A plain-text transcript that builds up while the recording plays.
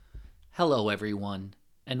Hello, everyone,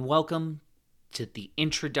 and welcome to the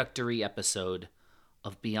introductory episode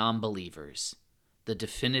of Beyond Believers, the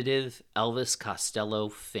definitive Elvis Costello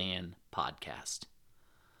fan podcast.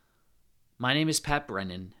 My name is Pat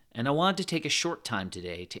Brennan, and I wanted to take a short time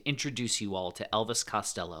today to introduce you all to Elvis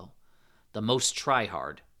Costello, the most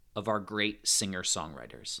tryhard of our great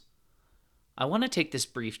singer-songwriters. I want to take this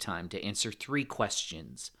brief time to answer 3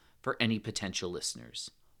 questions for any potential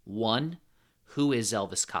listeners. 1, who is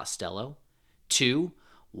Elvis Costello? 2,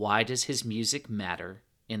 why does his music matter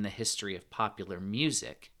in the history of popular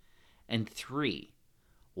music? And 3,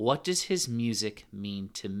 what does his music mean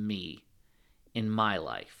to me in my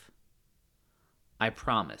life? I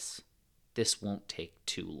promise this won't take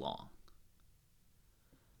too long.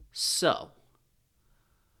 So,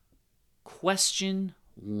 question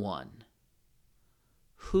 1.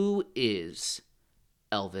 Who is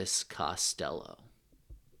Elvis Costello?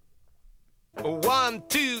 1,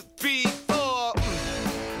 2, 3, 4.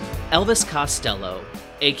 Elvis Costello,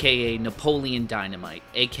 aka Napoleon Dynamite,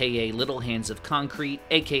 aka Little Hands of Concrete,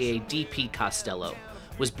 aka D.P. Costello,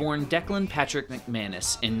 was born Declan Patrick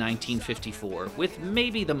McManus in 1954 with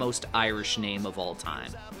maybe the most Irish name of all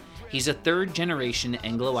time. He's a third-generation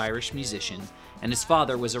Anglo-Irish musician, and his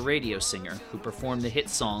father was a radio singer who performed the hit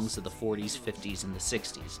songs of the 40s, 50s, and the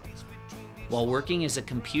 60s. While working as a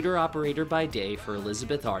computer operator by day for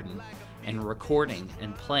Elizabeth Arden, and recording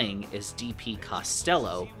and playing as D.P.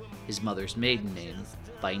 Costello, his mother's maiden name,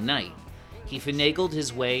 by night, he finagled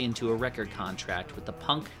his way into a record contract with the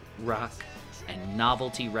punk, rock, and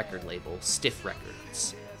novelty record label Stiff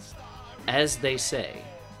Records. As they say,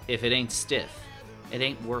 if it ain't stiff, it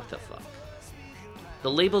ain't worth a fuck.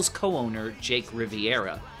 The label's co-owner, Jake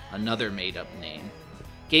Riviera, another made-up name,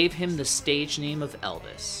 gave him the stage name of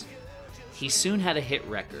Elvis. He soon had a hit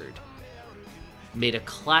record, made a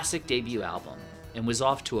classic debut album, and was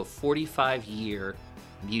off to a 45-year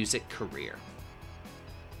music career.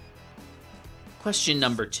 Question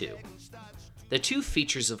number 2. The 2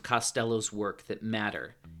 features of Costello's work that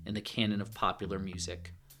matter in the canon of popular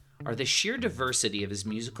music are the sheer diversity of his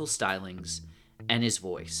musical stylings and his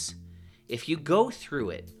voice. If you go through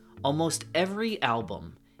it, almost every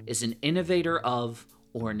album is an innovator of,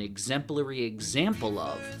 or an exemplary example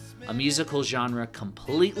of, a musical genre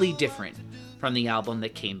completely different from the album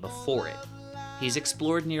that came before it. He's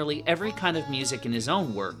explored nearly every kind of music in his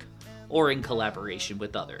own work, or in collaboration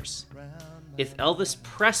with others. If Elvis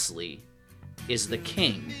Presley is the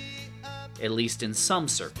king, at least in some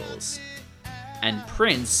circles, and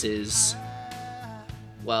Prince is,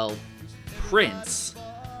 well, Prince,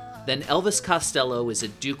 then Elvis Costello is a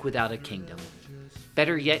duke without a kingdom.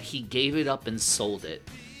 Better yet, he gave it up and sold it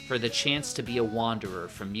for the chance to be a wanderer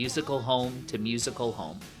from musical home to musical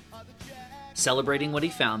home, celebrating what he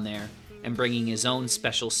found there and bringing his own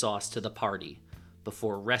special sauce to the party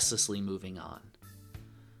before restlessly moving on.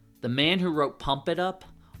 The man who wrote Pump It Up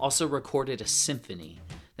also recorded a symphony.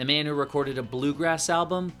 The man who recorded a bluegrass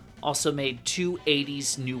album also made 2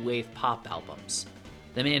 80s new wave pop albums.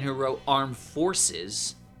 The man who wrote Armed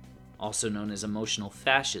Forces, also known as Emotional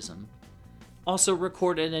Fascism, also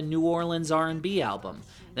recorded a New Orleans R&B album.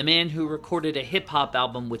 The man who recorded a hip-hop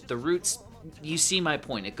album with The Roots, you see my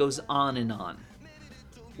point, it goes on and on.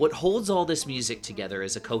 What holds all this music together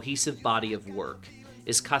as a cohesive body of work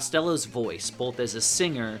is Costello's voice, both as a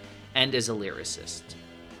singer and as a lyricist.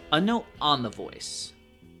 A note on the voice.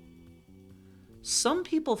 Some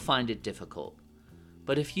people find it difficult,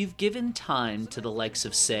 but if you've given time to the likes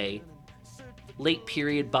of, say, late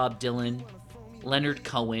period Bob Dylan, Leonard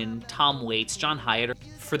Cohen, Tom Waits, John Hyatt, or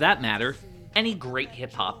for that matter, any great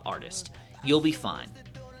hip-hop artist, you'll be fine.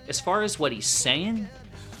 As far as what he's saying,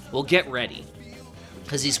 well, get ready,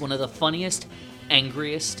 because he's one of the funniest,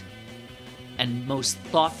 angriest, and most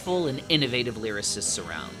thoughtful and innovative lyricists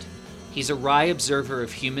around. He's a wry observer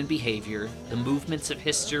of human behavior, the movements of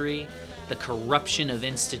history, the corruption of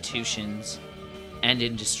institutions and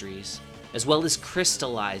industries, as well as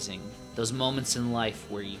crystallizing those moments in life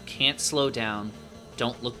where you can't slow down,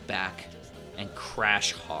 don't look back, and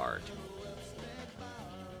crash hard.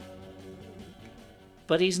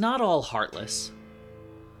 But he's not all heartless.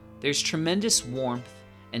 There's tremendous warmth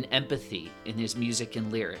and empathy in his music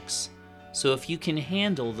and lyrics, so if you can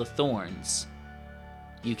handle the thorns,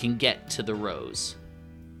 you can get to the rose.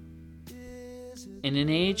 In an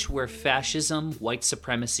age where fascism, white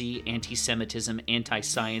supremacy, anti-Semitism,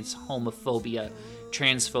 anti-science, homophobia,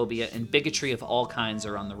 transphobia, and bigotry of all kinds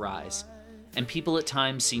are on the rise, and people at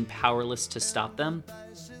times seem powerless to stop them,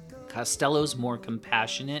 Costello's more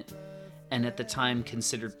compassionate and at the time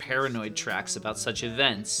considered paranoid tracks about such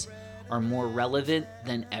events are more relevant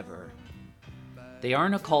than ever. They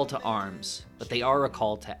aren't a call to arms, but they are a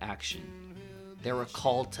call to action. They're a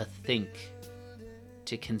call to think,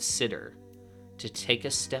 to consider, to take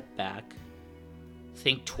a step back,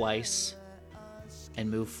 think twice, and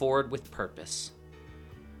move forward with purpose.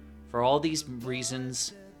 For all these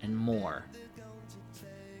reasons and more,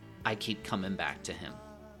 I keep coming back to him.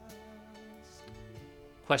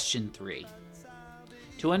 Question 3.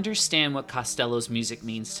 To understand what Costello's music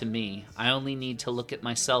means to me, I only need to look at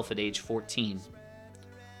myself at age 14.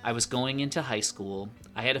 I was going into high school.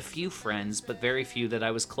 I had a few friends, but very few that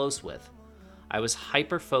I was close with. I was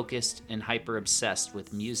hyper-focused and hyper-obsessed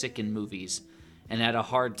with music and movies, and had a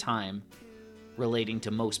hard time relating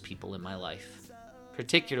to most people in my life,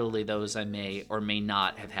 particularly those I may or may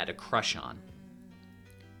not have had a crush on.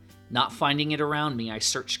 Not finding it around me, I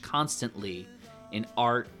searched constantly in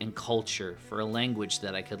art and culture for a language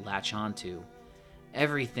that I could latch onto.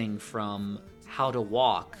 Everything from how to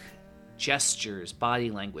walk, gestures,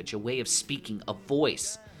 body language, a way of speaking, a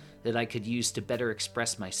voice that I could use to better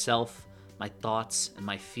express myself, my thoughts, and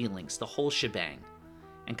my feelings, the whole shebang.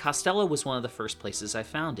 And Costello was one of the first places I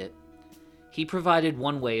found it. He provided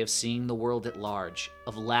one way of seeing the world at large,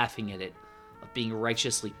 of laughing at it, of being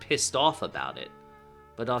righteously pissed off about it,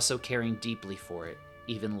 but also caring deeply for it,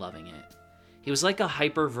 even loving it. He was like a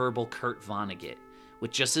hyper-verbal Kurt Vonnegut,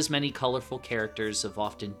 with just as many colorful characters of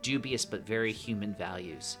often dubious but very human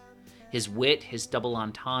values. His wit, his double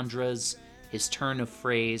entendres, his turn of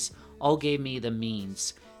phrase, all gave me the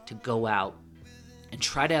means to go out and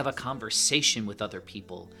try to have a conversation with other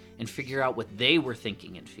people and figure out what they were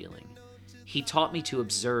thinking and feeling. He taught me to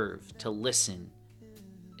observe, to listen,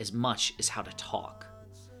 as much as how to talk.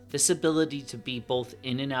 This ability to be both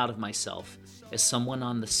in and out of myself as someone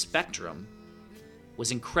on the spectrum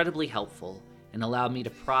was incredibly helpful and allowed me to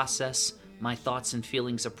process my thoughts and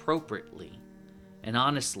feelings appropriately, and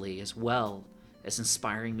honestly, as well as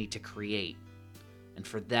inspiring me to create. And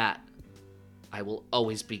for that, I will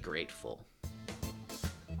always be grateful.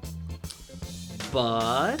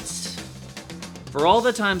 But for all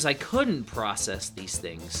the times I couldn't process these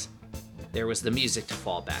things, there was the music to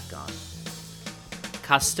fall back on.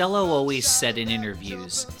 Costello always said in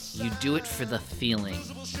interviews, "You do it for the feeling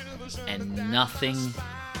and nothing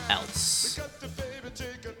else."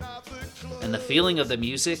 And the feeling of the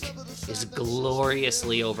music is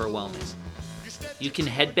gloriously overwhelming. You can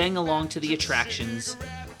headbang along to the attractions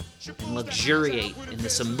and luxuriate in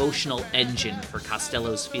this emotional engine for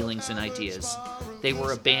Costello's feelings and ideas. They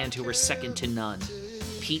were a band who were second to none.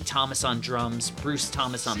 Pete Thomas on drums, Bruce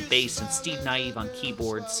Thomas on bass, and Steve Naive on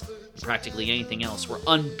keyboards, and practically anything else, were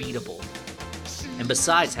unbeatable. And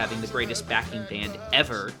besides having the greatest backing band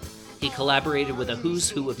ever, he collaborated with a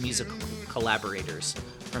who's who of musical collaborators,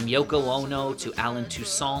 from Yoko Ono to Alan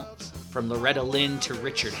Toussaint, from Loretta Lynn to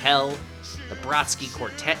Richard Hell, the Brodsky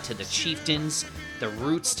Quartet to the Chieftains, the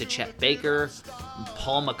Roots to Chet Baker,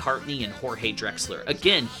 Paul McCartney and Jorge Drexler.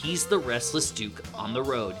 Again, he's the Restless Duke on the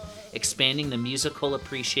road, expanding the musical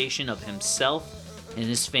appreciation of himself and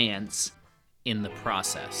his fans in the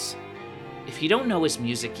process. If you don't know his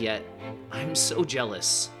music yet, I'm so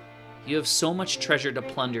jealous. You have so much treasure to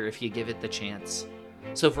plunder if you give it the chance.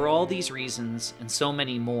 So for all these reasons, and so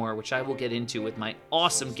many more, which I will get into with my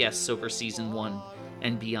awesome guests over Season 1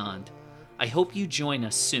 and beyond, I hope you join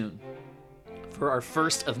us soon for our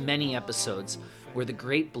first of many episodes where the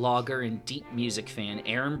great blogger and deep music fan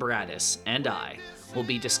Aaron Bradis and I will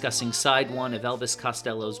be discussing Side 1 of Elvis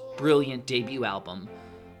Costello's brilliant debut album,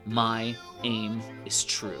 My Aim is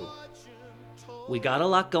True. We got a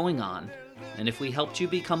lot going on, and if we helped you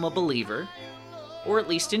become a believer, or at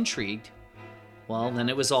least intrigued, well, then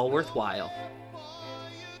it was all worthwhile.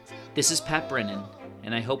 This is Pat Brennan,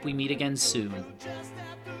 and I hope we meet again soon,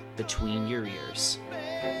 between your ears.